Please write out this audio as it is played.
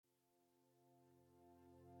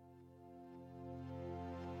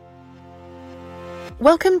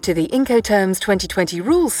Welcome to the Incoterms 2020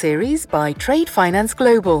 Rules series by Trade Finance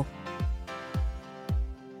Global.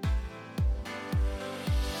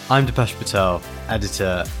 I'm Deepesh Patel,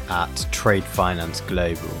 editor at Trade Finance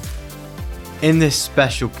Global. In this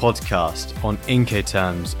special podcast on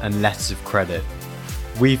Incoterms and letters of credit,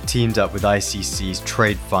 we've teamed up with ICC's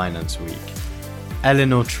Trade Finance Week.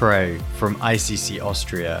 Eleanor Tro from ICC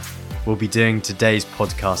Austria will be doing today's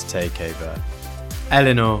podcast takeover.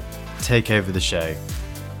 Eleanor, take over the show.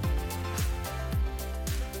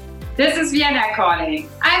 This is Vienna calling.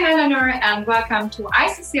 I'm Eleanor and welcome to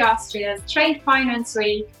ICC Austria's Trade Finance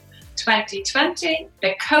Week 2020,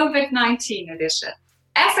 the COVID-19 edition.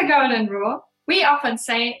 As a golden rule, we often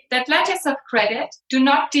say that letters of credit do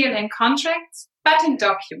not deal in contracts, but in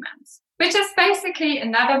documents, which is basically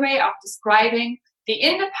another way of describing the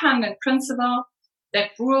independent principle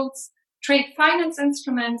that rules trade finance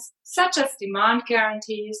instruments such as demand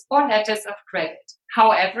guarantees or letters of credit.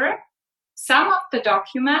 However, some of the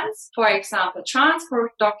documents, for example,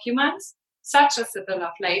 transport documents, such as the bill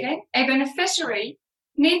of lading, a beneficiary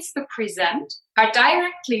needs to present are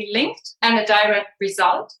directly linked and a direct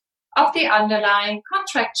result of the underlying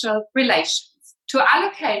contractual relations. To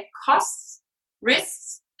allocate costs,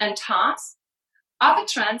 risks, and tasks of a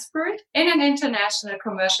transport in an international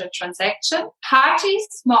commercial transaction, parties,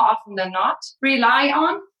 more often than not, rely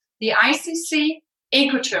on the ICC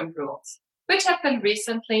Incoterms rules, which have been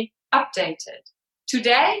recently updated.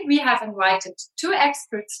 Today, we have invited two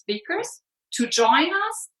expert speakers to join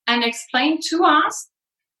us and explain to us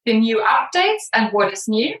the new updates and what is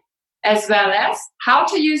new, as well as how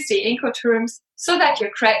to use the Incoterms so that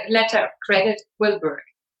your letter of credit will work.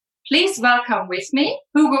 Please welcome with me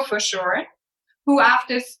Hugo Verschoren, who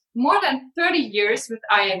after more than 30 years with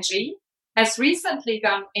ING has recently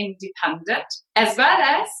gone independent, as well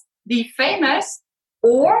as the famous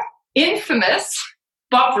or infamous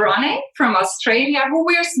Bob Ronning from Australia, who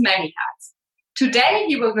wears many hats. Today,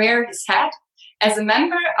 he will wear his hat as a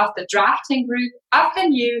member of the drafting group of the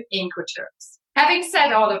new Incoterms. Having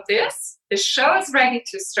said all of this, the show is ready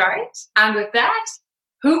to start. And with that,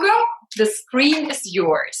 Hugo, the screen is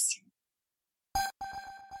yours.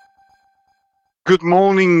 Good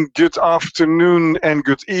morning, good afternoon, and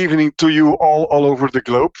good evening to you all over the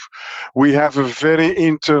globe. We have a very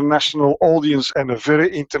international audience and a very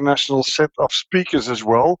international set of speakers as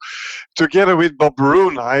well. Together with Bob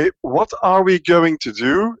Ronning, what are we going to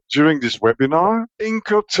do during this webinar?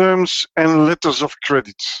 Incoterms and letters of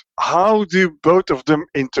credit. How do both of them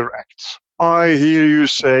interact? I hear you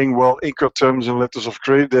saying, well, Incoterms and letters of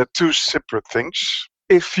credit, they're two separate things.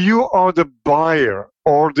 If you are the buyer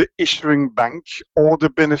or the issuing bank or the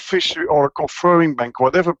beneficiary or conferring bank,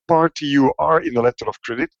 whatever party you are in a letter of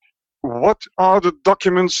credit, what are the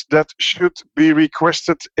documents that should be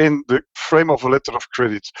requested in the frame of a letter of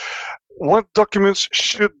credit? What documents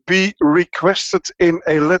should be requested in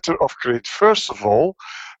a letter of credit? First of all,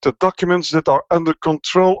 the documents that are under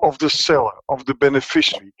control of the seller, of the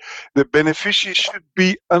beneficiary. The beneficiary should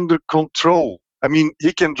be under control. I mean,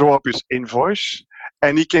 he can draw up his invoice,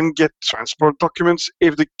 and he can get transport documents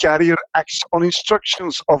if the carrier acts on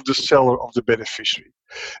instructions of the seller of the beneficiary,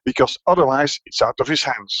 because otherwise it's out of his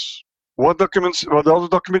hands. What other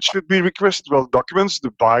documents should be requested? Well, documents the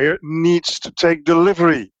buyer needs to take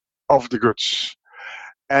delivery of the goods.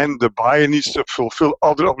 And the buyer needs to fulfill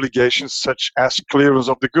other obligations such as clearance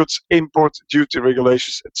of the goods, import, duty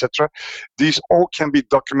regulations, etc. These all can be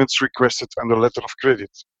documents requested under letter of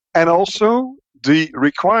credit. And also, the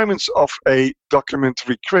requirements of a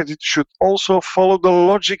documentary credit should also follow the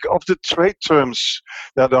logic of the trade terms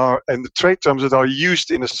that are used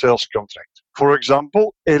in a sales contract. For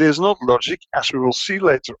example, it is not logic, as we will see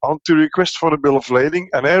later on, to request for a bill of lading,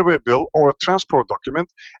 an airway bill, or a transport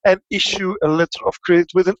document and issue a letter of credit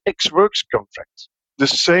with an ex-works contract. The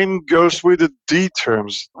same goes with the D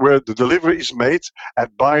terms, where the delivery is made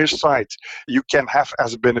at buyer's side. You can have,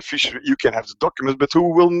 as a beneficiary, you can have the documents, but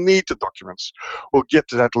who will need the documents? We'll get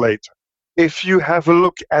to that later. If you have a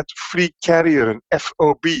look at free carrier and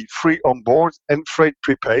FOB, free on board, and freight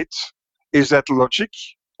prepaid, is that logic?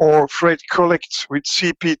 Or freight collect with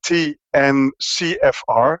CPT and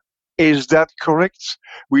CFR, is that correct?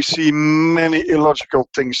 We see many illogical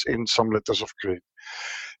things in some letters of credit.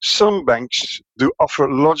 Some banks do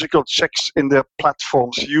offer logical checks in their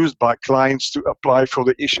platforms used by clients to apply for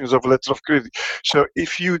the issuance of a letter of credit. So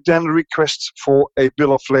if you then request for a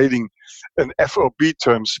bill of lading an FOB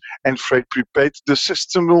terms and freight prepaid, the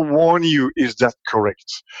system will warn you, is that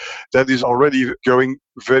correct? That is already going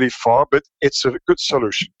very far, but it's a good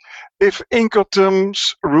solution. If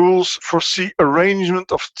Incoterms rules foresee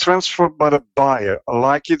arrangement of transfer by the buyer,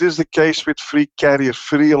 like it is the case with free carrier,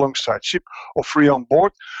 free alongside ship, or free on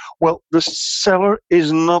board, well, the seller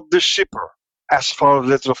is not the shipper. As far as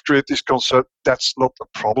letter of credit is concerned, that's not a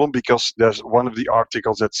problem because there's one of the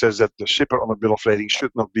articles that says that the shipper on a bill of lading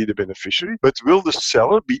should not be the beneficiary. But will the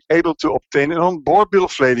seller be able to obtain an on-board bill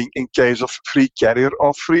of lading in case of free carrier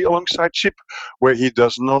or free alongside ship, where he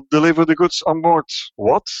does not deliver the goods on board?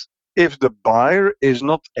 What if the buyer is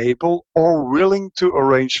not able or willing to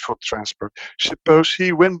arrange for transport? Suppose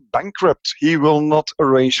he went bankrupt, he will not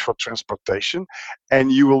arrange for transportation,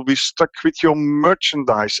 and you will be stuck with your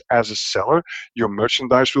merchandise as a seller. Your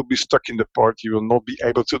merchandise will be stuck in the port, you will not be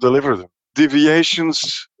able to deliver them.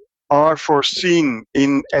 Deviations are foreseen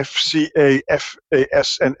in FCA,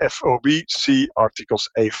 FAS, and FOB. See Articles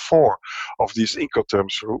A4 of these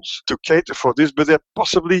Incoterms rules to cater for this, but they're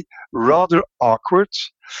possibly rather awkward.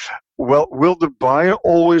 Well, will the buyer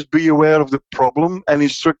always be aware of the problem and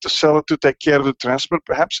instruct the seller to take care of the transport?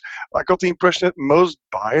 Perhaps I got the impression that most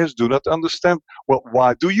buyers do not understand, well,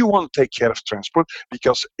 why do you want to take care of transport?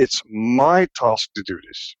 Because it's my task to do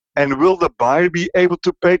this. And will the buyer be able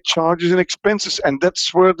to pay charges and expenses? And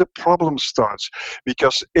that's where the problem starts.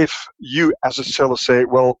 Because if you as a seller say,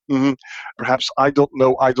 well, perhaps I don't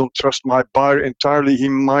know, I don't trust my buyer entirely, he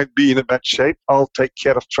might be in a bad shape, I'll take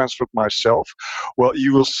care of transport myself. Well,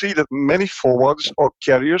 you will see that many forwarders or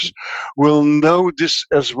carriers will know this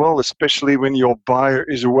as well, especially when your buyer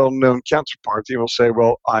is a well-known counterparty. Will say,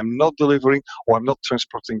 well, I'm not delivering or I'm not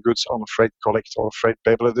transporting goods on a freight collect or a freight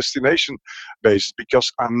payable at destination basis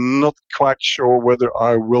because I'm not quite sure whether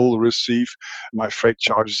I will receive my freight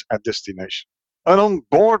charges at destination. An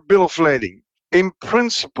on-board bill of lading. In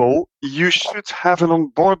principle, you should have an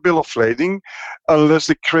on-board bill of lading unless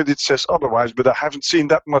the credit says otherwise, but I haven't seen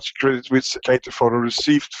that much credit which cater for a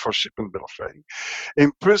received for shipment bill of lading.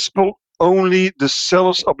 In principle, only the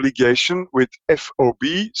seller's obligation with FOB,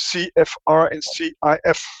 CFR, and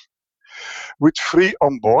CIF. With free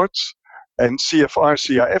on board and CFR,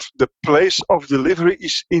 CIF, the place of delivery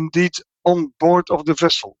is indeed on board of the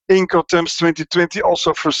vessel. Incoterms 2020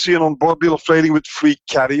 also foresee an on-board bill of lading with free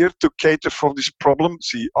carrier to cater for this problem.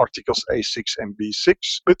 See Articles A6 and B6.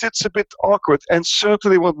 But it's a bit awkward, and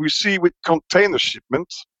certainly what we see with container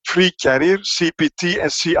shipment, free carrier, CPT,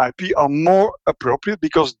 and CIP are more appropriate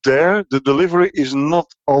because there the delivery is not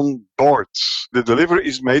on board. The delivery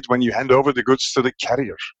is made when you hand over the goods to the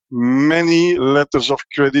carrier. Many letters of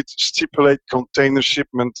credit stipulate container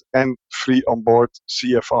shipment and free on board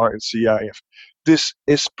CFR and CIF. This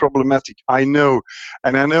is problematic, I know.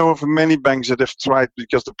 And I know of many banks that have tried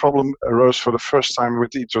because the problem arose for the first time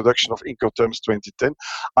with the introduction of Incoterms 2010.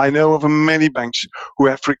 I know of many banks who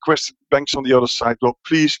have requested banks on the other side, well,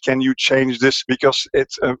 please, can you change this because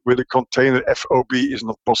it with a container FOB is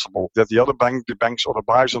not possible. That the other bank, the banks or the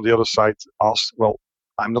buyers on the other side asked, well,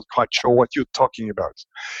 I'm not quite sure what you're talking about.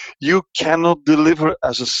 You cannot deliver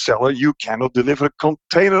as a seller, you cannot deliver a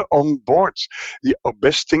container on board. The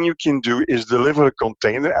best thing you can do is deliver a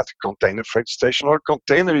container at a container freight station or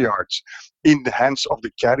container yards in the hands of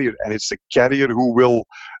the carrier, and it's the carrier who will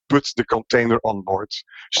put the container on board.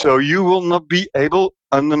 So you will not be able,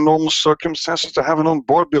 under normal circumstances, to have an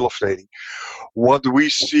on-board bill of lading. What we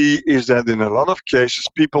see is that in a lot of cases,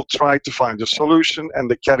 people try to find a solution and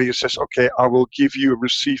the carrier says, okay, I will give you a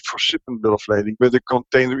receipt for shipment bill of lading, where the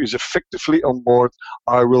container is effectively on board.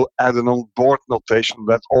 I will add an on-board notation to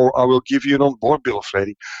that, or I will give you an on-board bill of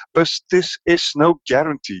lading. But this is no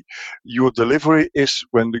guarantee. Your delivery is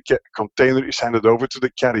when the container is handed over to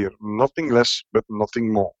the carrier. Nothing less, but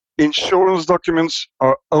nothing more. Insurance documents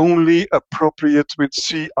are only appropriate with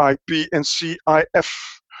CIP and CIF,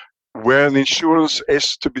 where an insurance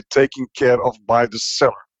is to be taken care of by the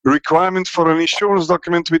seller. The requirement for an insurance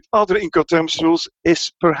document with other Incoterms rules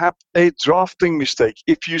is perhaps a drafting mistake.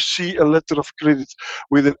 If you see a letter of credit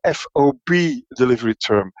with an FOB delivery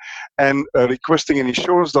term and requesting an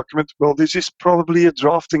insurance document, well, this is probably a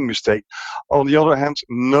drafting mistake. On the other hand,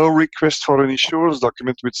 no request for an insurance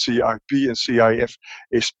document with CIP and CIF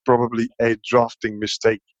is probably a drafting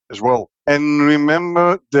mistake as well. And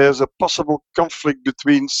remember, there's a possible conflict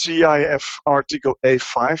between CIF Article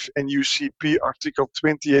A5 and UCP Article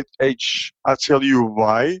 28H. I'll tell you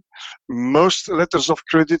why. Most letters of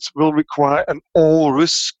credit will require an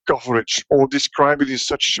all-risk coverage or describe it in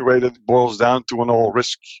such a way that it boils down to an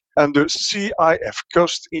all-risk. Under CIF,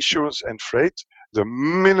 Cost, Insurance and Freight, The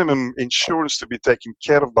minimum insurance to be taken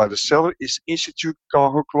care of by the seller is institute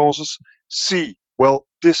cargo clauses C. Well,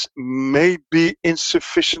 this may be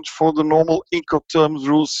insufficient for the normal Incoterms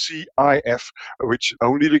rule CIF, which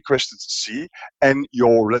only requested C, and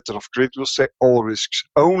your letter of credit will say all risks.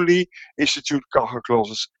 Only institute cargo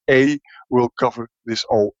clauses A will cover these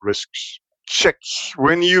all risks. Check.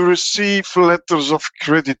 When you receive letters of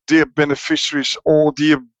credit, dear beneficiaries or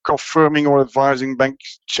dear confirming or advising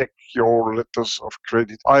banks, check your letters of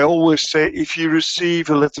credit. I always say if you receive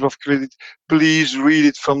a letter of credit, please read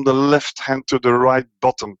it from the left hand to the right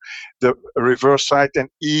bottom, the reverse side, and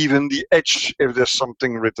even the edge if there's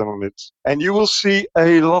something written on it. And you will see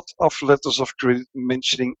a lot of letters of credit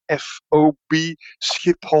mentioning FOB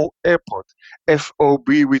Schiphol Airport, FOB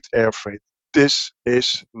with air freight. This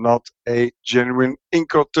is not a genuine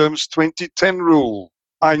Incoterms 2010 rule.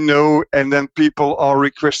 I know, and then people are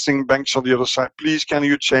requesting banks on the other side, please can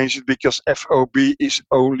you change it because FOB is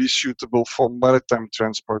only suitable for maritime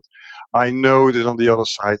transport. I know that on the other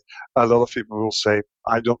side, a lot of people will say,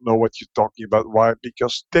 I don't know what you're talking about. Why?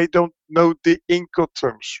 Because they don't know the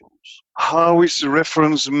Incoterms rules. How is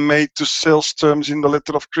reference made to sales terms in the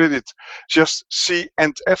letter of credit? Just C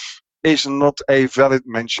and F is not a valid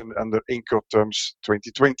mention under Incoterms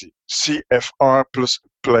 2020. CFR plus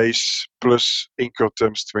place plus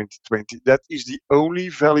Incoterms 2020. That is the only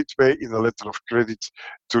valid way in a letter of credit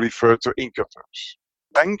to refer to Incoterms.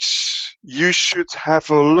 Banks, you should have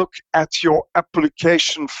a look at your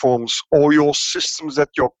application forms or your systems that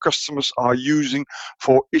your customers are using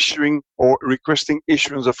for issuing or requesting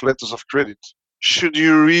issuance of letters of credit. Should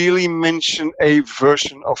you really mention a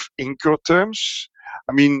version of Incoterms?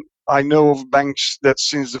 I mean, I know of banks that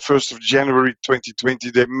since the 1st of January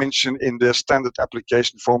 2020, they mention in their standard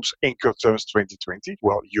application forms Incoterms 2020.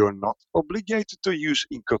 Well, you're not obligated to use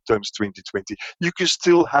Incoterms 2020. You can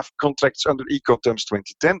still have contracts under Incoterms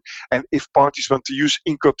 2010. And if parties want to use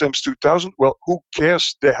Incoterms 2000, well, who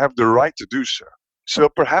cares? They have the right to do so. So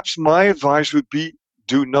perhaps my advice would be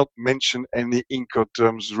do not mention any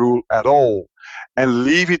Incoterms rule at all and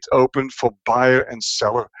leave it open for buyer and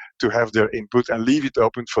seller to have their input and leave it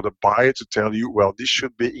open for the buyer to tell you, well, this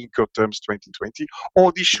should be Incoterms 2020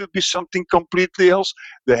 or this should be something completely else.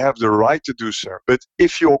 They have the right to do so. But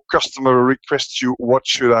if your customer requests you, what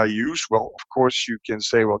should I use? Well, of course, you can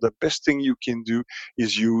say, well, the best thing you can do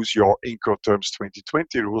is use your Incoterms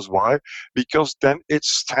 2020 rules. Why? Because then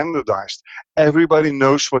it's standardized. Everybody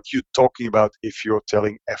knows what you're talking about if you're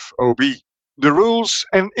telling FOB. The rules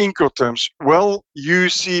and Incoterms. Well,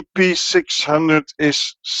 UCP 600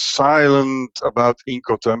 is silent about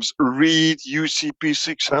Incoterms. Read UCP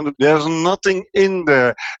 600. There's nothing in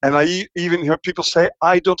there. And I even heard people say,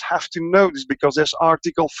 I don't have to know this because there's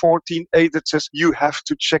Article 14A that says you have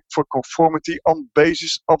to check for conformity on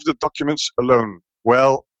basis of the documents alone.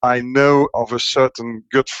 Well, I know of a certain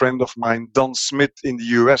good friend of mine, Don Smith, in the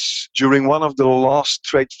US. During one of the last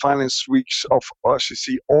trade finance weeks of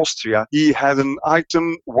RCC Austria, he had an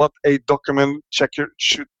item what a document checker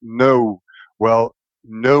should know. Well,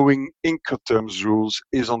 knowing Incoterms rules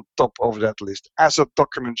is on top of that list. As a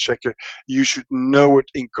document checker, you should know what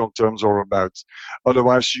Incoterms are about.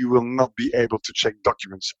 Otherwise, you will not be able to check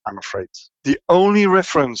documents, I'm afraid. The only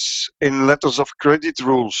reference in letters of credit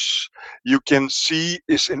rules you can see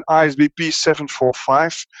is in ISBP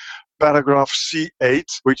 745, paragraph C8,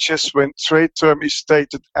 which is when trade term is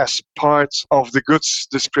stated as part of the goods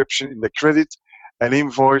description in the credit. An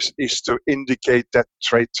invoice is to indicate that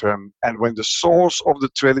trade term. And when the source of the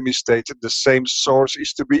trade is stated, the same source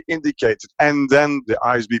is to be indicated. And then the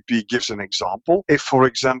ISBP gives an example. If, for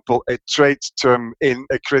example, a trade term in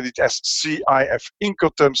a credit as CIF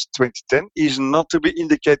Incoterms 2010 is not to be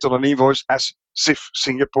indicated on an invoice as CIF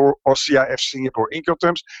Singapore or CIF Singapore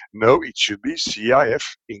Incoterms. No, it should be CIF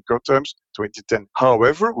Incoterms 2010.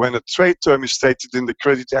 However, when a trade term is stated in the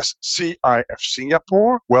credit as CIF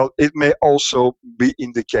Singapore, well, it may also be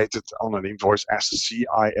indicated on an invoice as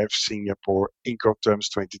CIF Singapore Incoterms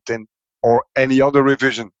 2010 or any other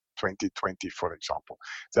revision, 2020, for example.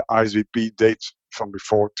 The ISBP dates from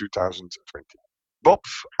before 2020. Bob,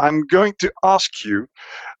 I'm going to ask you,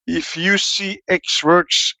 if you see X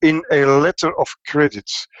works in a letter of credit,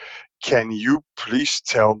 can you please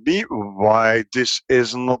tell me why this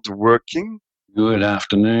is not working? Good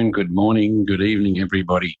afternoon, good morning, good evening,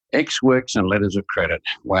 everybody. X works and letters of credit.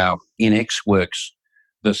 Wow. In X works,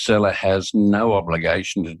 the seller has no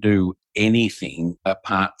obligation to do anything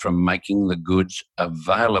apart from making the goods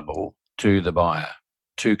available to the buyer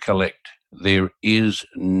to collect. There is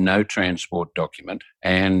no transport document,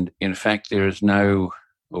 and in fact, there is no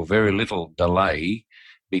or very little delay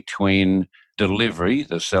between delivery,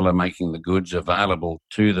 the seller making the goods available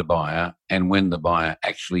to the buyer, and when the buyer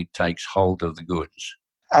actually takes hold of the goods.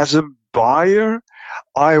 As a buyer,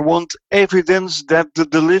 I want evidence that the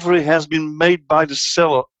delivery has been made by the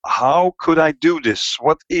seller. How could I do this?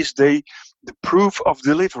 What is the proof of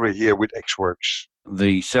delivery here with XWorks?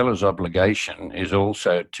 The seller's obligation is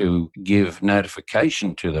also to give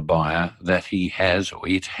notification to the buyer that he has or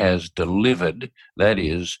it has delivered, that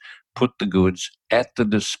is, put the goods at the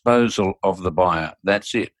disposal of the buyer.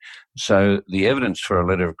 That's it. So the evidence for a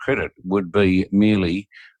letter of credit would be merely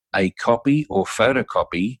a copy or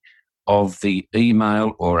photocopy of the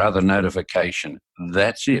email or other notification.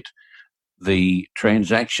 That's it. The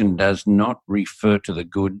transaction does not refer to the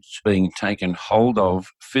goods being taken hold of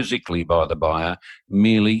physically by the buyer,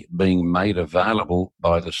 merely being made available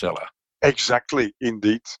by the seller. Exactly,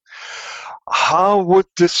 indeed. How would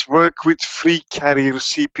this work with free carrier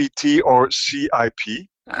CPT or CIP?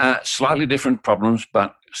 Slightly different problems,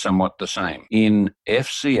 but somewhat the same. In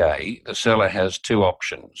FCA, the seller has two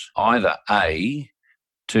options. Either A,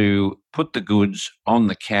 to put the goods on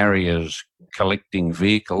the carrier's collecting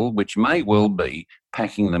vehicle, which may well be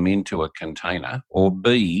packing them into a container, or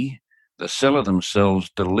B, the seller themselves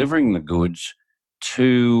delivering the goods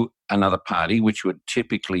to another party, which would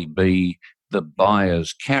typically be the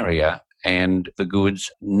buyer's carrier, and the goods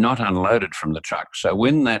not unloaded from the truck. So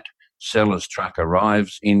when that seller's truck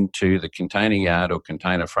arrives into the container yard or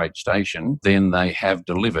container freight station, then they have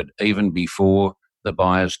delivered even before the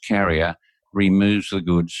buyer's carrier removes the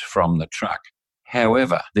goods from the truck.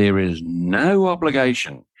 However, there is no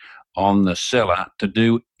obligation on the seller to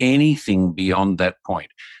do anything beyond that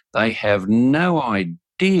point. They have no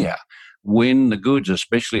idea when the goods,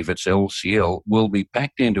 especially if it's LCL, will be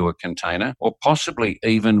packed into a container, or possibly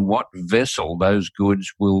even what vessel those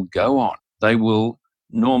goods will go on. They will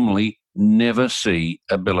normally never see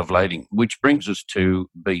a bill of lading, which brings us to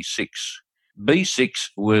B6. B6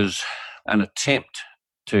 was an attempt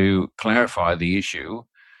to clarify the issue,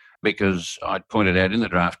 because I'd pointed out in the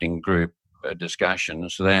drafting group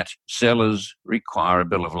discussions that sellers require a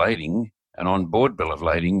bill of lading, an on-board bill of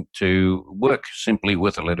lading, to work simply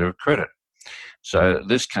with a letter of credit. So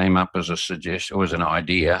this came up as a suggestion, or as an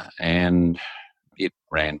idea, and it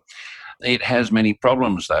ran. It has many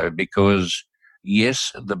problems, though, because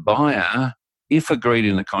yes, the buyer, if agreed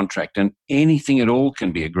in the contract, and anything at all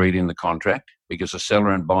can be agreed in the contract, because the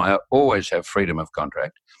seller and buyer always have freedom of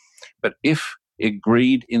contract. But if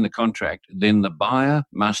agreed in the contract, then the buyer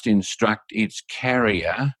must instruct its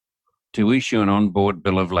carrier to issue an on-board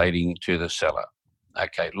bill of lading to the seller.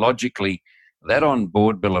 Okay, logically, that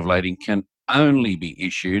on-board bill of lading can only be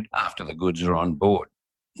issued after the goods are on board.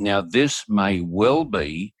 Now, this may well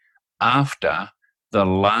be after the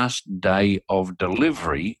last day of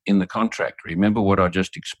delivery in the contract. Remember what I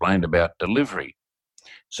just explained about delivery.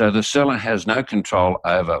 So the seller has no control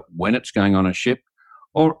over when it's going on a ship,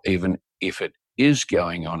 or even if it is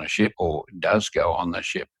going on a ship or does go on the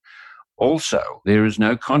ship. Also, there is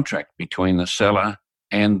no contract between the seller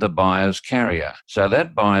and the buyer's carrier. So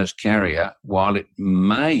that buyer's carrier, while it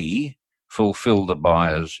may fulfill the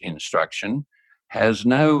buyer's instruction, has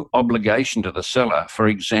no obligation to the seller, for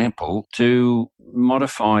example, to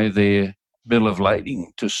modify their bill of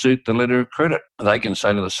lading to suit the letter of credit. They can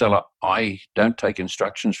say to the seller, I don't take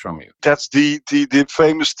instructions from you. That's the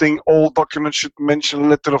famous thing, all documents should mention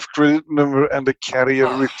letter of credit number, and the carrier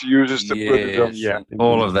refuses to put it on. Yeah,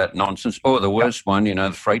 all of that nonsense. Or the worst one,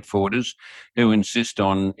 the freight forwarders who insist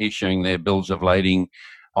on issuing their bills of lading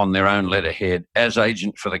on their own letterhead as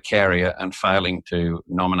agent for the carrier and failing to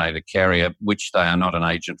nominate a carrier, which they are not an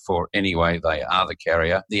agent for anyway, they are the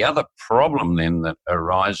carrier. The other problem then that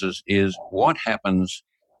arises is what happens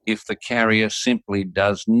if the carrier simply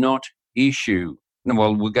does not issue.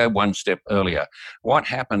 Well, we'll go one step earlier. What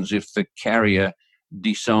happens if the carrier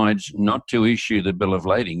decides not to issue the bill of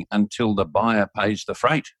lading until the buyer pays the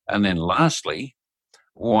freight? And then lastly,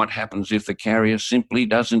 what happens if the carrier simply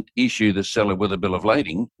doesn't issue the seller with a bill of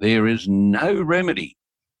lading? There is no remedy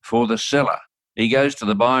for the seller. He goes to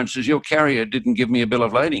the buyer and says, your carrier didn't give me a bill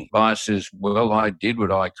of lading. Buyer says, well, I did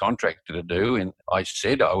what I contracted to do, and I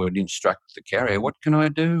said I would instruct the carrier. What can I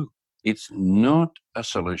do? It's not a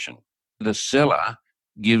solution. The seller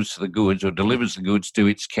gives the goods or delivers the goods to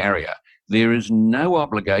its carrier. There is no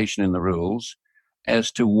obligation in the rules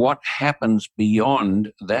as to what happens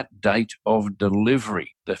beyond that date of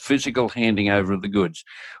delivery, the physical handing over of the goods,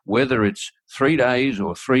 whether it's 3 days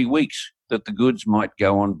or 3 weeks that the goods might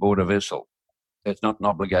go on board a vessel. That's not an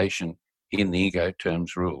obligation in the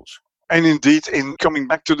Incoterms rules. And indeed, in coming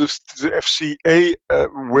back to the FCA,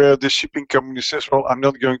 where the shipping company says, well, I'm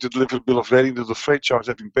not going to deliver a bill of lading that the freight charge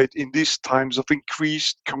have been paid in these times of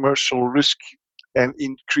increased commercial risk and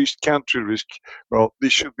increased country risk, well,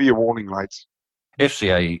 this should be a warning light.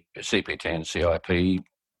 FCA, CPT and CIP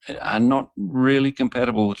are not really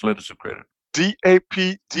compatible with letters of credit.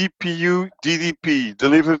 DAP, DPU, DDP,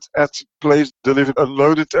 delivered at place, delivered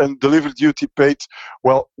unloaded, and delivered duty paid.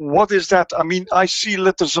 Well, what is that? I mean, I see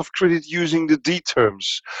letters of credit using the D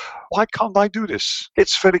terms. Why can't I do this?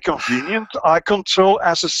 It's very convenient. I control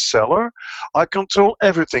as a seller. I control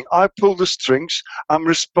everything. I pull the strings. I'm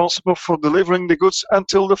responsible for delivering the goods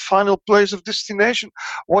until the final place of destination.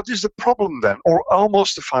 What is the problem then? Or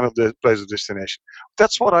almost the final place of destination.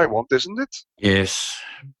 That's what I want, isn't it? Yes.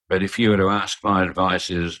 But if you were to ask, my advice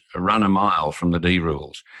is run a mile from the D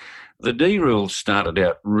rules. The D rules started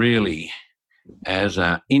out really as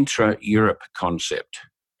an intra-Europe concept.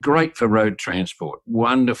 Great for road transport,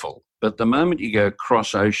 wonderful. But the moment you go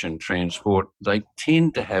cross-ocean transport, they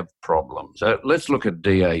tend to have problems. So let's look at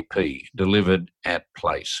DAP, delivered at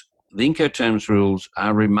place. The Incoterms rules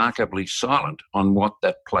are remarkably silent on what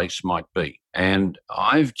that place might be. And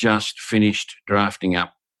I've just finished drafting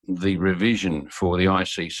up the revision for the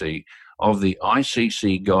ICC of the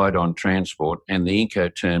ICC Guide on Transport and the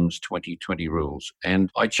Incoterms 2020 rules. And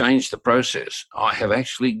I changed the process. I have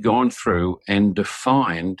actually gone through and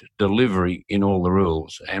defined delivery in all the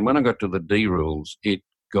rules. And when I got to the D rules, it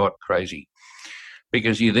got crazy,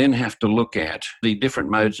 because you then have to look at the different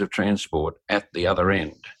modes of transport at the other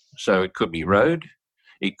end. So it could be road,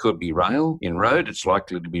 it could be rail. In road, it's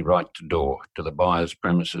likely to be right to door, to the buyer's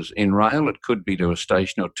premises. In rail, it could be to a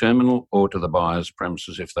station or terminal, or to the buyer's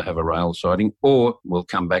premises if they have a rail siding, or, we'll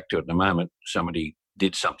come back to it in a moment, somebody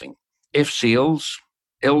did something. FCLs,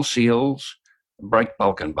 LCLs, break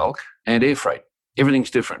bulk and bulk, and air freight.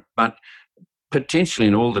 Everything's different. But potentially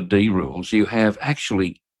in all the D rules, you have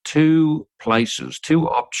actually two places, two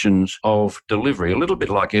options of delivery, a little bit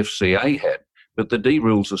like FCA had. But the D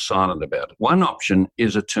rules are silent about it. One option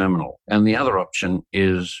is a terminal, and the other option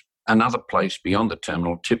is another place beyond the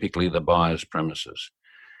terminal, typically the buyer's premises.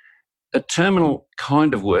 A terminal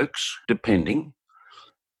kind of works, depending,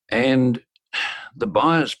 and the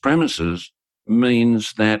buyer's premises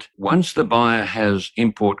means that once the buyer has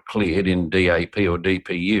import cleared in DAP or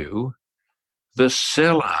DPU, the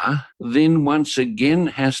seller then once again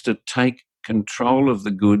has to take control of the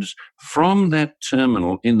goods from that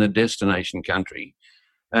terminal in the destination country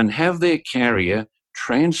and have their carrier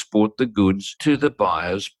transport the goods to the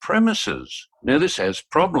buyer's premises. Now, this has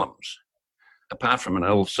problems. Apart from an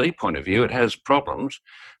LC point of view, it has problems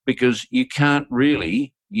because you can't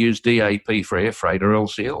really use DAP for air freight or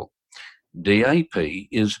LCL. DAP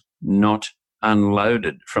is not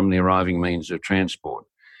unloaded from the arriving means of transport.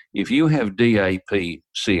 If you have DAP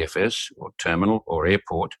CFS or terminal or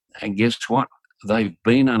airport, and guess what? They've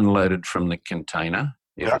been unloaded from the container.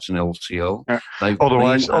 If it's an LCL, they've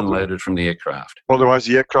been unloaded from the aircraft. Otherwise,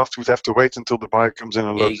 the aircraft would have to wait until the buyer comes in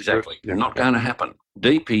and loads. Exactly. Not going to happen.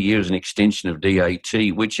 DPU is an extension of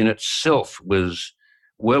DAT, which in itself was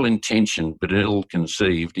well-intentioned but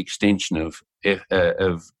ill-conceived extension of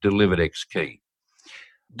delivered X key.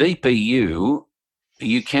 DPU,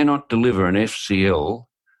 you cannot deliver an FCL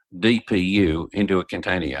DPU into a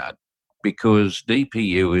container yard because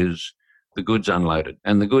DPU is the goods unloaded,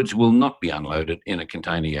 and the goods will not be unloaded in a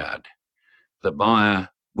container yard. The buyer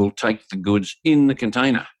will take the goods in the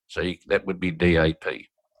container, so that would be DAP.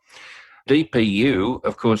 DPU,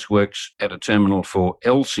 of course, works at a terminal for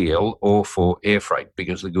LCL or for air freight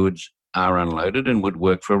because the goods are unloaded, and would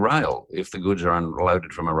work for rail if the goods are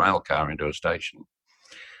unloaded from a rail car into a station.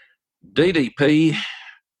 DDP,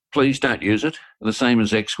 please don't use it. The same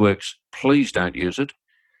as XWorks, please don't use it.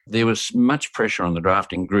 There was much pressure on the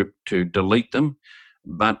drafting group to delete them,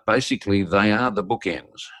 but basically they are the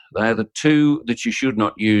bookends. They are the two that you should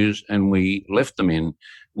not use, and we left them in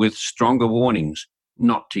with stronger warnings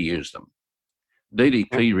not to use them.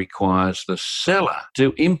 DDP requires the seller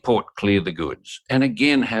to import clear the goods, and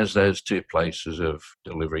again has those two places of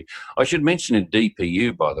delivery. I should mention in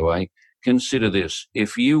DPU, by the way, consider this.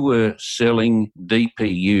 If you were selling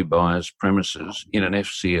DPU buyers' premises in an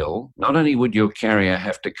FCL, not only would your carrier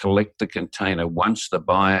have to collect the container once the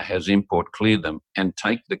buyer has import cleared them and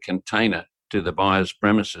take the container to the buyer's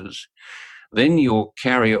premises, then your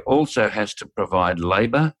carrier also has to provide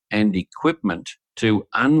labour and equipment to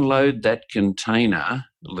unload that container,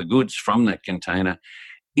 the goods from that container,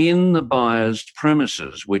 in the buyer's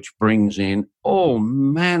premises, which brings in all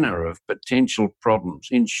manner of potential problems,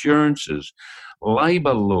 insurances,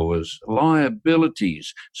 labour laws,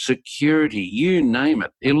 liabilities, security, you name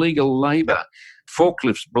it, illegal labour,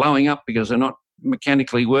 forklifts blowing up because they're not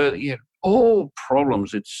mechanically worthy. Yeah, all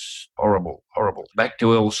problems. It's horrible, horrible. Back to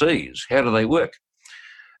LCs. How do they work?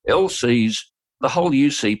 LCs, the whole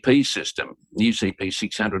UCP system, UCP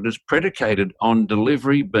 600, is predicated on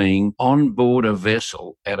delivery being on board a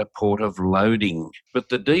vessel at a port of loading. But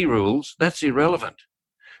the D rules, that's irrelevant.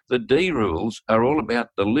 The D rules are all about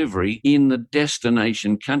delivery in the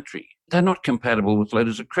destination country. They're not compatible with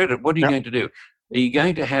letters of credit. What are you going to do? Are you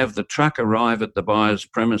going to have the truck arrive at the buyer's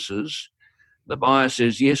premises? The buyer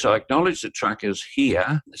says, yes, I acknowledge the truck is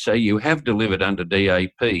here, so you have delivered under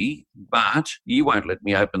DAP, but you won't let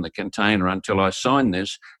me open the container until I sign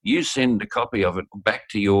this. You send a copy of it back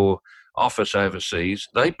to your office overseas.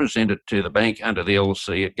 They present it to the bank under the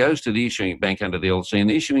LC. It goes to the issuing bank under the LC, and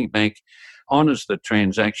the issuing bank honours the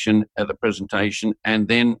transaction at the presentation and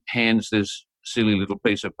then hands this silly little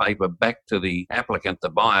piece of paper back to the applicant, the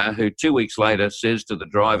buyer, who 2 weeks later says to the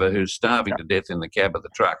driver who's starving to death in the cab of the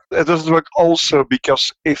truck. It doesn't work also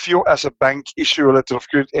because if you as a bank issue a letter of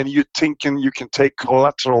credit and you're thinking you can take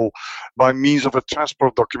collateral by means of a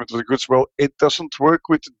transport document of the goods, well, it doesn't work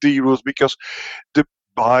with the D rules because the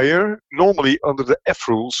buyer, normally under the F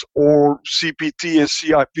rules or CPT and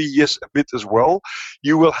CIP, yes, a bit as well,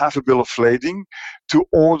 you will have a bill of lading to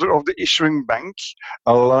order of the issuing bank,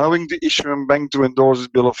 allowing the issuing bank to endorse this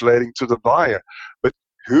bill of lading to the buyer. But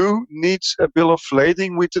who needs a bill of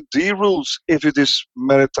lading with the D rules if it is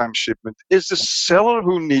maritime shipment? It's the seller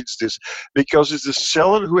who needs this because it's the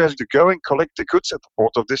seller who has to go and collect the goods at the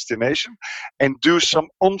port of destination and do some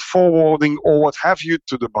on-forwarding or what have you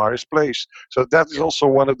to the buyer's place. So that is also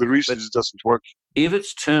one of the reasons it doesn't work. If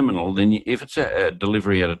it's terminal, then if it's a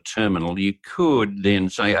delivery at a terminal, you could then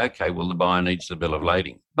say, okay, well, the buyer needs the bill of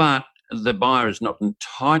lading. But the buyer is not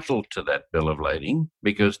entitled to that bill of lading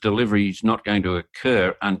because delivery is not going to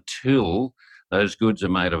occur until those goods are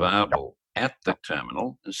made available at the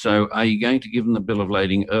terminal. So are you going to give them the bill of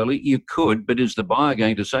lading early? You could, but is the buyer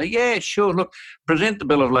going to say, yeah, sure, look, present the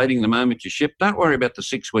bill of lading the moment you ship. Don't worry about the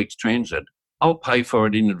 6 weeks transit. I'll pay for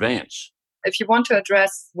it in advance. If you want to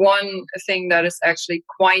address one thing that is actually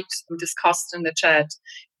quite discussed in the chat,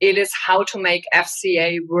 it is how to make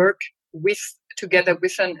FCA work together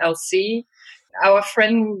with an LC. Our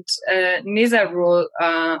friend Nizarul,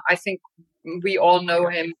 I think we all know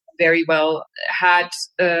him very well, had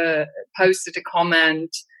posted a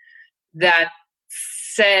comment that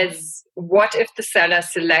says, what if the seller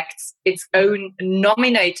selects its own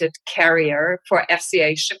nominated carrier for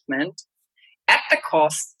FCA shipment at the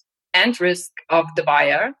cost and risk of the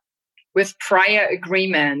buyer, with prior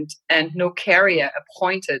agreement and no carrier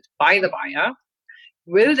appointed by the buyer?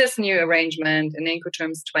 Will this new arrangement in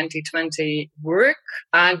Incoterms 2020 work?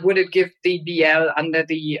 And would it give the BL under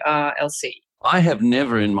the LC? I have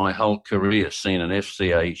never in my whole career seen an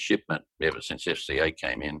FCA shipment, ever since FCA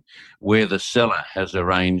came in, where the seller has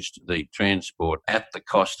arranged the transport at the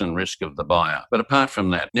cost and risk of the buyer. But apart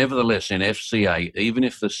from that, nevertheless, in FCA, even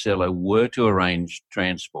if the seller were to arrange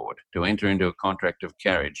transport, to enter into a contract of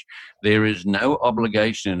carriage, there is no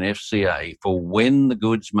obligation in FCA for when the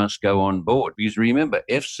goods must go on board. Because remember,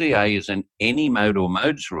 FCA is an any mode or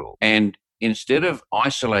modes rule. And instead of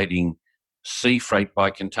isolating sea freight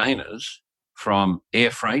by containers from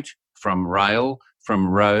air freight, from rail, from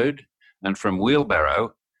road, and from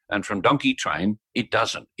wheelbarrow, and from donkey train, it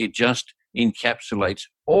doesn't. It just encapsulates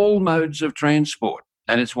all modes of transport.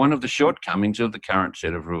 And it's one of the shortcomings of the current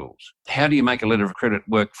set of rules. How do you make a letter of credit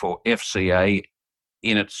work for FCA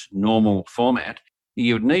in its normal format?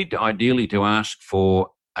 You would need ideally to ask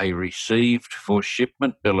for a received for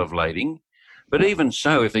shipment bill of lading. But even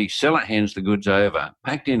so, if the seller hands the goods over,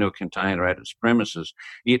 packed into a container at its premises,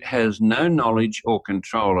 it has no knowledge or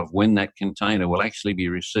control of when that container will actually be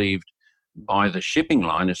received by the shipping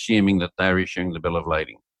line, assuming that they're issuing the bill of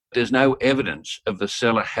lading. There's no evidence of the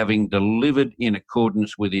seller having delivered in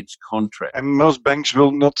accordance with its contract. And most banks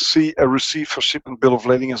will not see a receipt for shipment bill of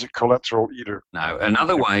lading as a collateral either. No.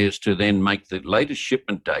 Another way is to then make the latest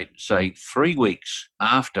shipment date, say 3 weeks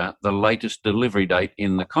after the latest delivery date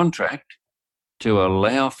in the contract, to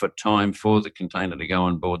allow for time for the container to go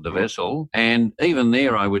on board the vessel. And even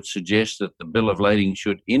there, I would suggest that the bill of lading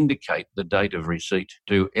should indicate the date of receipt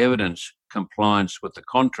to evidence compliance with the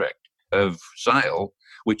contract of sale,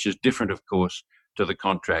 which is different, of course, to the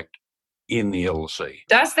contract in the LC.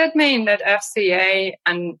 Does that mean that FCA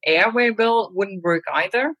and airway bill wouldn't work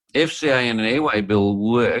either? FCA and an airway bill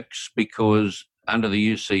works because under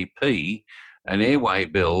the UCP, An airway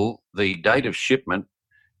bill, the date of shipment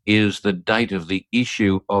is the date of the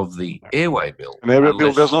issue of the airway bill. An airway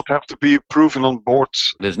bill does not have to be proven on board.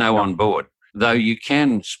 There's no on board. Though you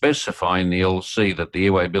can specify in the LC that the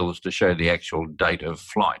airway bill is to show the actual date of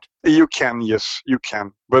flight. You can, yes, you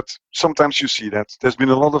can. But sometimes you see that. There's been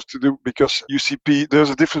a lot of to do because UCP, there's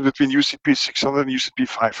a difference between UCP 600 and UCP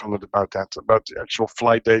 500 about that, about the actual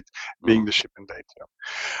flight date being the shipment date. Yeah.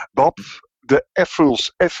 Bob, the F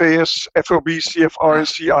rules, FAS, FOB, CFR, and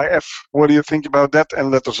CIF. What do you think about that and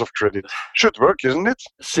letters of credit? Should work, isn't it?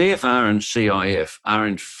 CFR and CIF are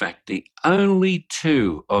in fact the only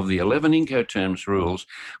two of the 11 Incoterms rules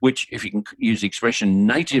which, if you can use the expression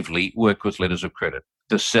natively, work with letters of credit.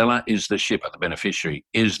 The seller is the shipper, the beneficiary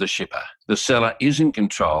is the shipper. The seller is in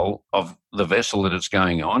control of the vessel that it's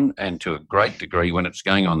going on, and to a great degree when it's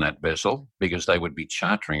going on that vessel, because they would be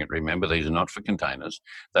chartering it. Remember, these are not for containers.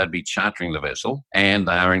 They'd be chartering the vessel, and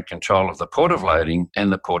they are in control of the port of loading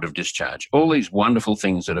and the port of discharge. All these wonderful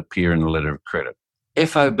things that appear in the letter of credit.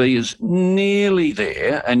 FOB is nearly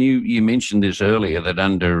there, and you mentioned this earlier, that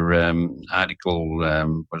under Article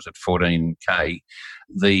 14K,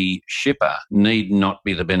 the shipper need not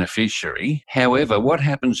be the beneficiary. However, what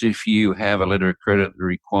happens if you have a letter of credit that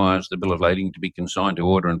requires the bill of lading to be consigned to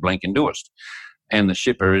order and blank endorsed, and the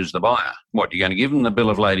shipper is the buyer? What, you're going to give them the bill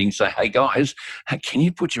of lading, say, hey guys, can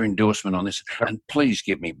you put your endorsement on this, and please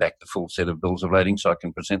give me back the full set of bills of lading so I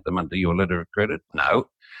can present them under your letter of credit? No.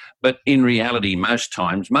 But in reality, most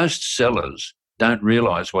times, most sellers don't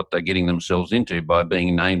realise what they're getting themselves into by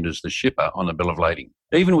being named as the shipper on the bill of lading.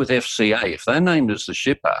 Even with FCA, if they're named as the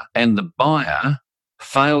shipper and the buyer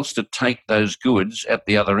fails to take those goods at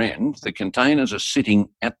the other end, the containers are sitting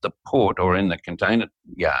at the port or in the container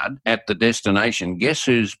yard at the destination. Guess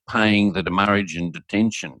who's paying the demurrage and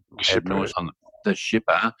detention? The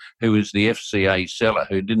shipper, who is the FCA seller,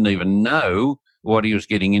 who didn't even know what he was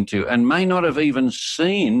getting into and may not have even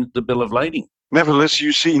seen the bill of lading. Nevertheless,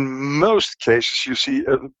 you see in most cases, you see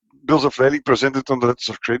bills of lading presented on the letters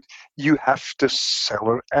of credit. You have the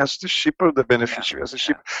seller as the shipper, the beneficiary as the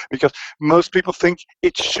shipper, because most people think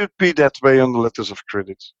it should be that way on the letters of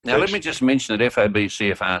credit. Now, let me just mention that FOB,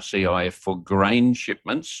 CFR, CIF for grain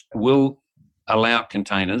shipments will allow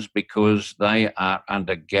containers because they are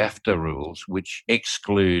under GAFTA rules, which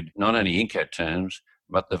exclude not only Incoterms,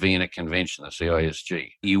 but the Vienna Convention, the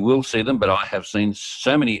CISG. You will see them, but I have seen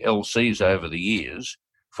so many LCs over the years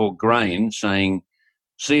for grain saying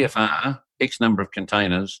CFR, X number of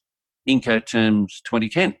containers, Incoterms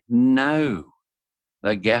 2010. No,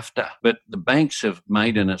 they're GAFTA. But the banks have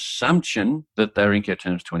made an assumption that they're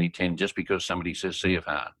Incoterms 2010 just because somebody says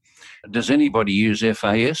CFR. Does anybody use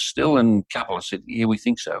FAS still? And a couple said, yeah, we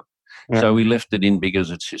think so. Yeah. So we left it in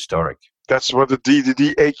because it's historic. That's what the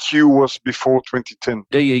DAQ was before 2010.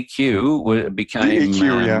 DEQ became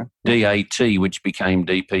DAT, which became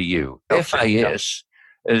DPU. Okay, FAS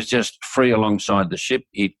is just free alongside the ship.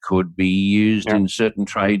 It could be used in certain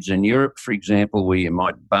trades in Europe, for example, where you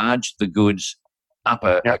might barge the goods up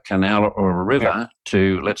a canal or a river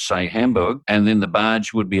to, let's say, Hamburg, and then the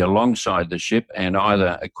barge would be alongside the ship, and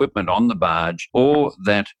either equipment on the barge or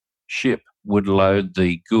that ship would load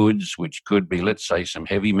the goods, which could be, let's say, some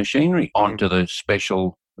heavy machinery, onto the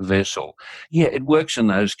special vessel. Yeah, it works in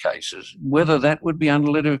those cases. Whether that would be under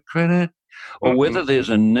letter of credit or whether there's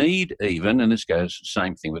a need even, and this goes the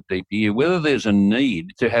same thing with DPU, whether there's a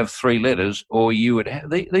need to have three letters, or you would have,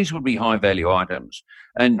 these would be high-value items,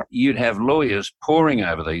 and you'd have lawyers poring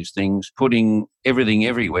over these things, putting everything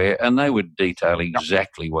everywhere, and they would detail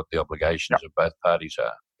exactly what the obligations of both parties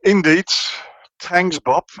are. Indeed. Thanks,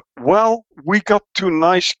 Bob. Well, we got two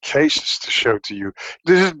nice cases to show to you.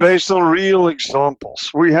 This is based on real examples.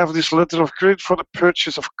 We have this letter of credit for the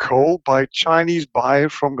purchase of coal by a Chinese buyer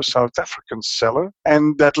from a South African seller.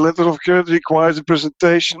 And that letter of credit requires the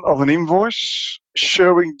presentation of an invoice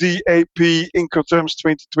showing DAP Incoterms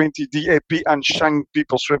 2020 DAP Anshan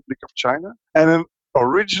People's Republic of China, and an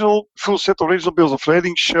full set original bills of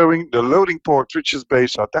lading showing the loading port, which is Bay,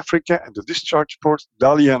 South Africa, and the discharge port,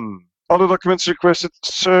 Dalian. Other documents requested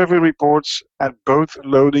survey reports at both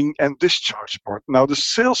loading and discharge port. Now, the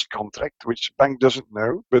sales contract, which the bank doesn't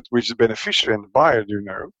know, but which the beneficiary and the buyer do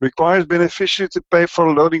know, requires beneficiary to pay for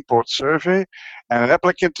a loading port survey and an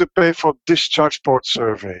applicant to pay for discharge port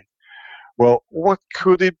survey. Well, what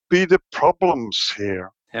could it be the problems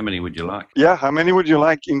here? How many would you like? Yeah, how many would you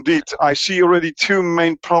like? Indeed, I see already two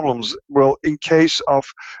main problems. Well, in times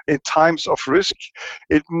of risk,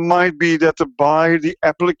 it might be that the buyer, the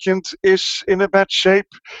applicant, is in a bad shape.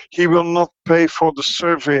 He will not pay for the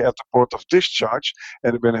survey at the port of discharge,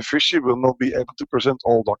 and the beneficiary will not be able to present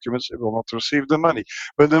all documents. It will not receive the money.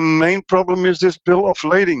 But the main problem is this bill of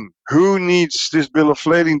lading. Who needs this bill of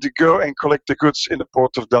lading to go and collect the goods in the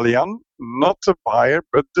port of Dalian? Not the buyer,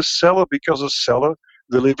 but the seller, because the seller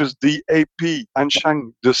delivers DAP,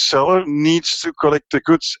 Anshang. The seller needs to collect the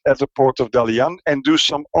goods at the port of Dalian and do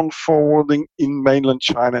some on-forwarding in mainland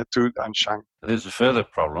China to Anshang. There's a further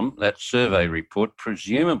problem. That survey report,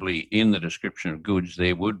 presumably in the description of goods,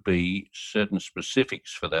 there would be certain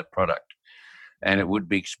specifics for that product. And it would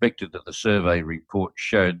be expected that the survey report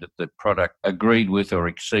showed that the product agreed with or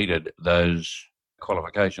exceeded those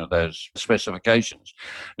qualifications, those specifications.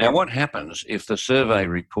 Now, what happens if the survey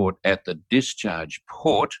report at the discharge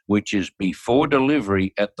port, which is before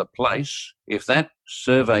delivery at the place, if that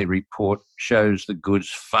survey report shows the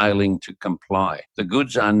goods failing to comply? The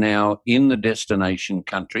goods are now in the destination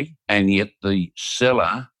country, and yet the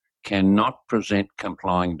seller cannot present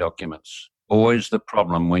complying documents. Always the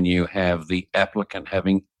problem when you have the applicant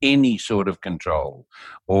having any sort of control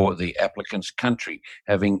or the applicant's country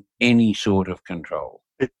having any sort of control.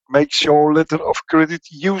 It makes your letter of credit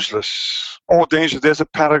useless. Or danger, there's a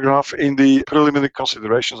paragraph in the preliminary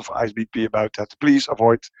considerations of ISBP about that. Please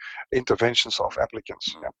avoid interventions of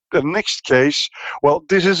applicants. Yeah. The next case, well,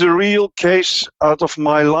 this is a real case out of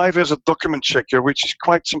my life as a document checker, which is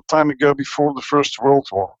quite some time ago before the First World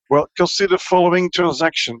War. Well, consider the following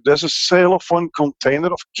transaction. There's a sale of one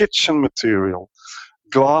container of kitchen material.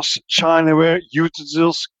 Glass, chinaware,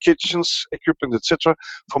 utensils, kitchens, equipment, etc.,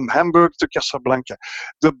 from Hamburg to Casablanca.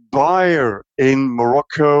 The buyer in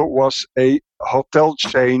Morocco was a hotel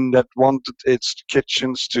chain that wanted its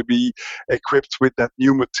kitchens to be equipped with that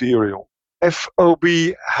new material.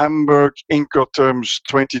 FOB Hamburg Incoterms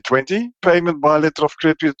 2020, payment by letter of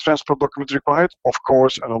credit with transport document required. Of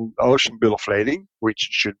course, an ocean bill of lading, which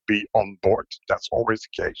should be on board. That's always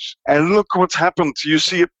the case. And look what happened. You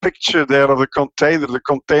see a picture there of the container. The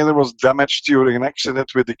container was damaged during an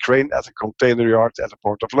accident with the crane at the container yard at the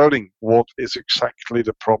port of loading. What is exactly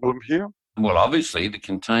the problem here? Well, obviously, the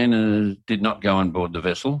container did not go on board the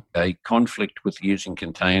vessel. A conflict with using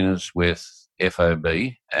containers with FOB,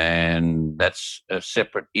 and that's a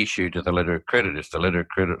separate issue to the letter of credit. If the letter of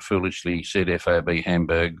credit foolishly said FOB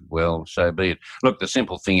Hamburg, well, so be it. Look, the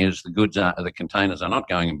simple thing is the containers are not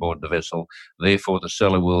going on board the vessel, therefore the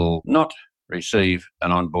seller will not receive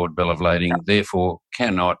an onboard bill of lading, therefore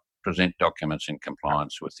cannot present documents in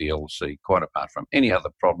compliance with the LC, quite apart from any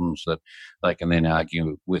other problems that they can then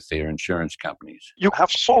argue with their insurance companies. You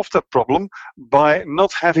have solved that problem by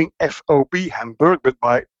not having FOB Hamburg, but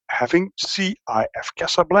by having CIF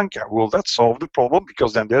Casablanca. Will that solve the problem?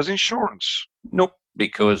 Because then there's insurance. Nope,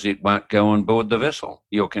 because it won't go on board the vessel.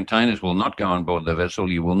 Your containers will not go on board the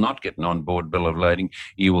vessel. You will not get an on-board bill of lading.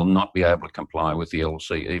 You will not be able to comply with the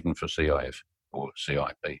LC, even for CIF or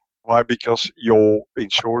CIP. Why? Because your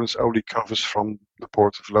insurance only covers from the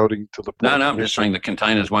port of loading to the port. No, I'm just saying the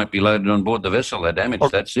containers won't be loaded on board the vessel. They're damaged.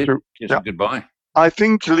 Okay, that's it. Goodbye. I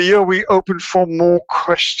think, Leo, we open for more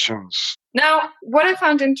questions. Now, what I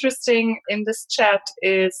found interesting in this chat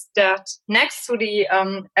is that next to the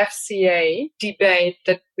FCA debate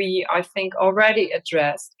that we, I think, already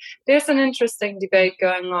addressed, there's an interesting debate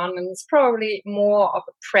going on, and it's probably more of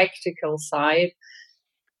a practical side.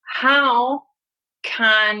 How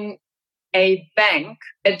can a bank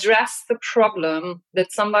address the problem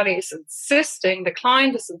that somebody is insisting, the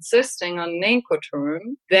client is insisting on an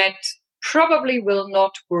Incoterm that probably will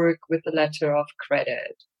not work with the letter of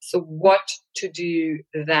credit? So what to do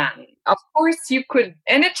then? Of course, you could,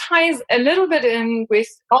 and it ties a little bit in with,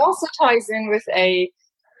 also ties in with a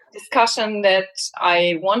discussion that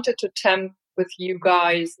I wanted to attempt with you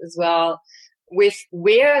guys as well, with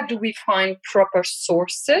where do we find proper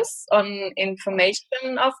sources on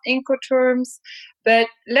information of Incoterms. But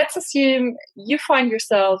let's assume you find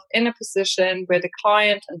yourself in a position where the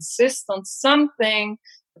client insists on something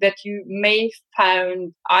that you may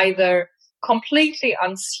found either completely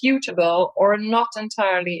unsuitable or not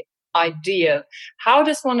entirely ideal. How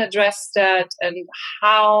does one address that, and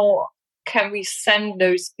how can we send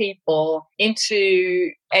those people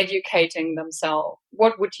into educating themselves?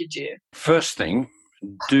 What would you do? First thing,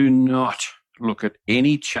 do not look at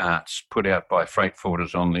any charts put out by freight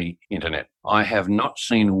forwarders on the internet. I have not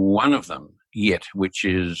seen one of them yet which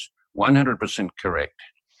is 100% correct.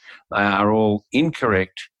 They are all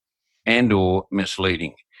incorrect and or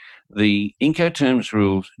misleading. The Incoterms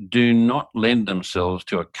rules do not lend themselves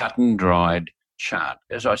to a cut and dried chart.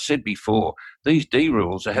 As I said before, these D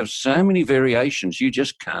rules have so many variations, you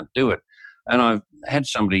just can't do it. And I've had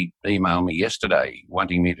somebody email me yesterday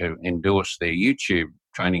wanting me to endorse their YouTube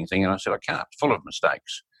training thing, and I said, I can't, it's full of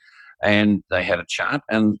mistakes. And they had a chart,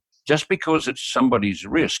 and just because it's somebody's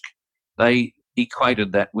risk, they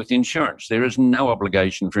equated that with insurance. There is no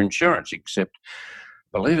obligation for insurance except,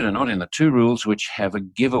 believe it or not, in the two rules which have a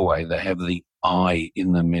giveaway, they have the I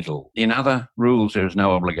in the middle. In other rules, there is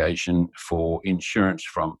no obligation for insurance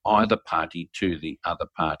from either party to the other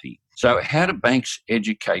party. So how do banks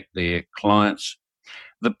educate their clients?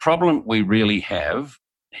 The problem we really have,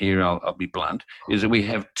 here I'll be blunt, is that we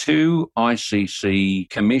have two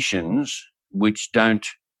ICC commissions which don't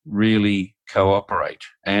really cooperate.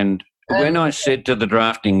 And when I said to the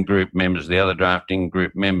drafting group members, the other drafting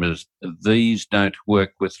group members, these don't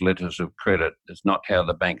work with letters of credit, it's not how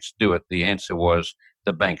the banks do it, the answer was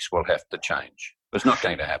the banks will have to change. It's not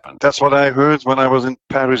going to happen. That's what I heard when I was in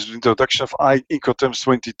Paris, the introduction of Incoterms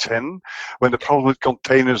 2010, when the problem with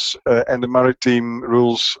containers and the maritime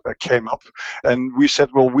rules came up. And we said,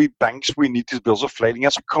 well, we banks, we need these bills of lading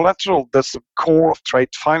as collateral. That's the core of trade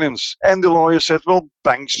finance. And the lawyer said, well,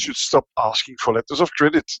 banks should stop asking for letters of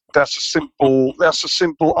credit. That's a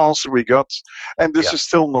simple answer we got. And this is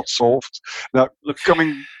still not solved. Now,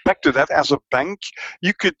 coming back to that, as a bank,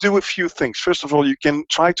 you could do a few things. First of all, you can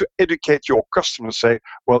try to educate your customers. Say,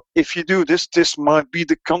 well, if you do this, this might be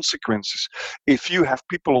the consequences. If you have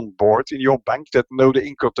people on board in your bank that know the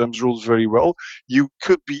Incoterms rules very well, you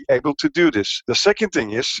could be able to do this. The second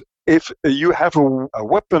thing is, if you have a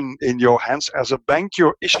weapon in your hands as a bank,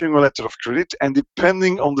 you're issuing a letter of credit, and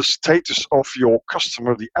depending on the status of your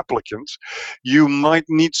customer, the applicant, you might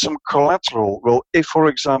need some collateral. Well, if, for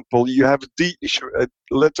example, you have a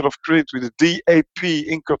letter of credit with a DAP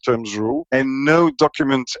Incoterms rule and no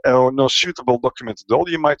document or no suitable document at all,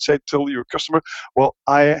 you might say, tell your customer, well,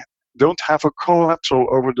 I don't have a collateral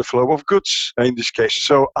over the flow of goods in this case.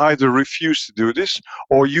 So either refuse to do this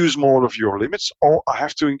or use more of your limits, or I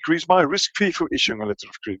have to increase my risk fee for issuing a letter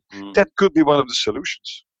of credit. That could be one of the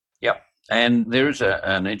solutions. Yep. And there is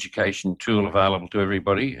an education tool available to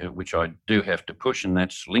everybody, which I do have to push, and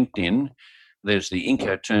that's LinkedIn. There's the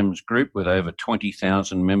Incoterms group with over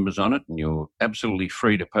 20,000 members on it, and you're absolutely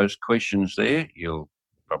free to post questions there. You'll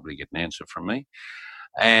probably get an answer from me.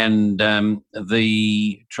 And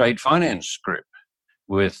the Trade Finance group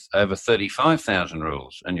with over 35,000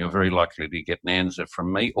 rules, and you're very likely to get an answer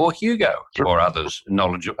from me or Hugo or other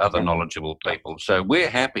knowledgeable people. So we're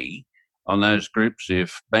happy on those groups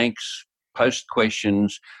if banks post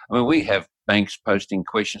questions. I mean, we have banks posting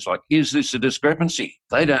questions like, is this a discrepancy?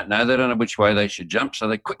 They don't know which way they should jump, so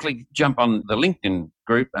they quickly jump on the LinkedIn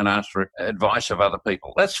group and ask for advice of other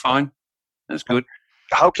people. That's fine. That's good.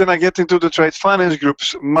 How can I get into the trade finance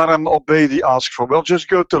groups? Maram Obedi asked for. Well, just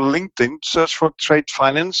go to LinkedIn, search for trade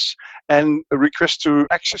finance, and request to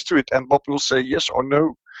access to it, and Bob will say yes or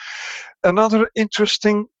no. Another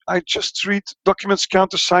interesting, I just read, documents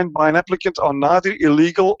countersigned by an applicant are neither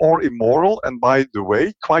illegal or immoral, and by the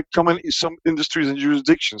way, quite common in some industries and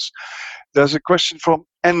jurisdictions. There's a question from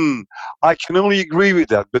N. I can only agree with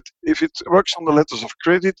that, but if it works on the letters of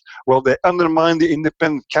credit, well, they undermine the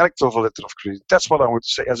independent character of a letter of credit. That's what I would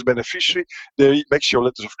say. As a beneficiary, they makes your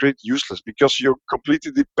letters of credit useless because you're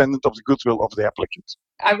completely dependent of the goodwill of the applicant.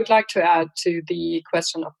 I would like to add to the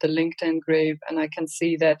question of the LinkedIn group, and I can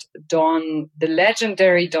see that Don, the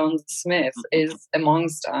legendary Don Smith, is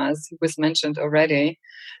amongst us. He was mentioned already.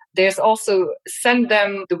 There's also send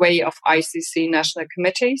them the way of ICC national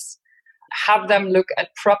committees. Have them look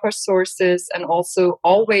at proper sources, and also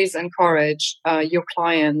always encourage your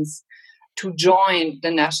clients to join the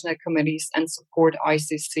national committees and support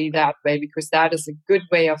ICC that way, because that is a good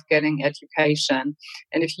way of getting education.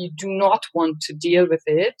 And if you do not want to deal with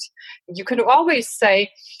it, you can always say,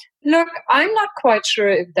 look, I'm not quite sure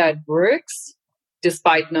if that works,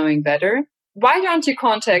 despite knowing better. Why don't you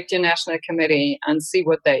contact your national committee and see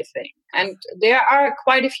what they think? And there are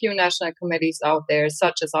quite a few national committees out there,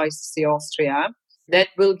 such as ICC Austria, that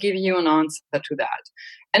will give you an answer to that.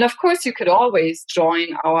 And of course, you could always join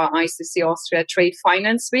our ICC Austria Trade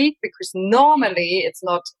Finance Week, because normally it's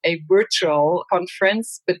not a virtual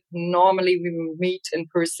conference, but normally we will meet in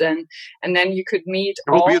person, and then you could meet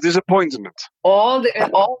It will be a disappointment. all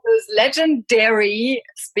those legendary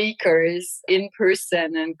speakers in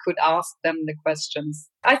person and could ask them the questions.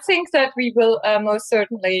 I think that we will most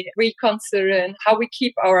certainly reconsider how we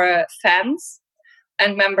keep our fans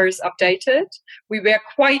and members updated. We were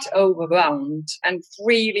quite overwhelmed and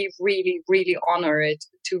really, really, really honored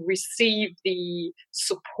to receive the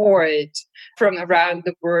support from around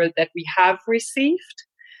the world that we have received.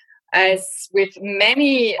 As with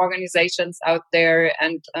many organizations out there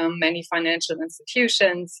and many financial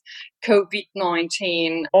institutions,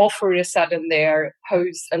 COVID-19 all for a sudden there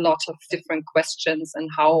posed a lot of different questions, and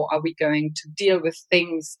how are we going to deal with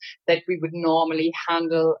things that we would normally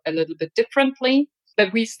handle a little bit differently.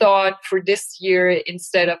 But we thought for this year,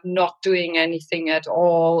 instead of not doing anything at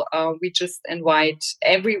all, we just invite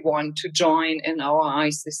everyone to join in our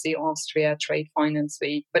ICC Austria Trade Finance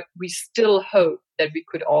Week. But we still hope that we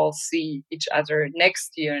could all see each other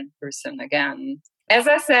next year in person again. As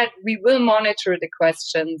I said, we will monitor the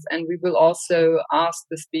questions, and we will also ask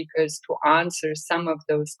the speakers to answer some of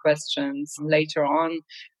those questions later on.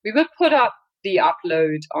 We will put up the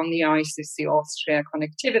upload on the ICC Austria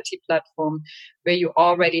connectivity platform, where you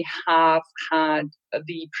already have had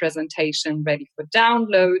the presentation ready for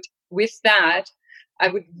download. With that, I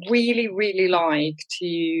would really, really like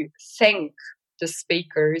to thank the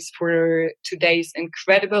speakers for today's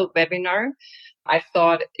incredible webinar. I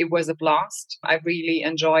thought it was a blast. I really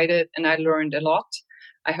enjoyed it and I learned a lot.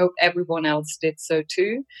 I hope everyone else did so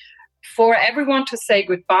too. For everyone to say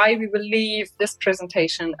goodbye, we will leave this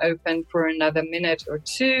presentation open for another minute or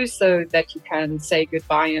two so that you can say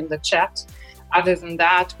goodbye in the chat. Other than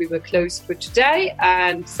that, we will close for today,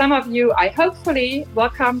 and some of you I hopefully will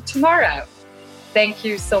come tomorrow. Thank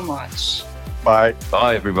you so much. Bye.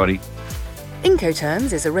 Bye, everybody.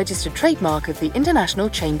 Incoterms is a registered trademark of the International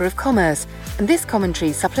Chamber of Commerce, and this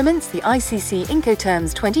commentary supplements the ICC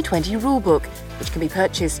Incoterms 2020 rulebook, which can be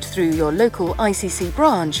purchased through your local ICC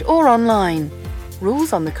branch or online.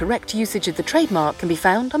 Rules on the correct usage of the trademark can be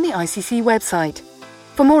found on the ICC website.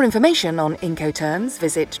 For more information on Incoterms,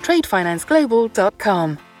 visit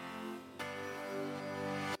tradefinanceglobal.com.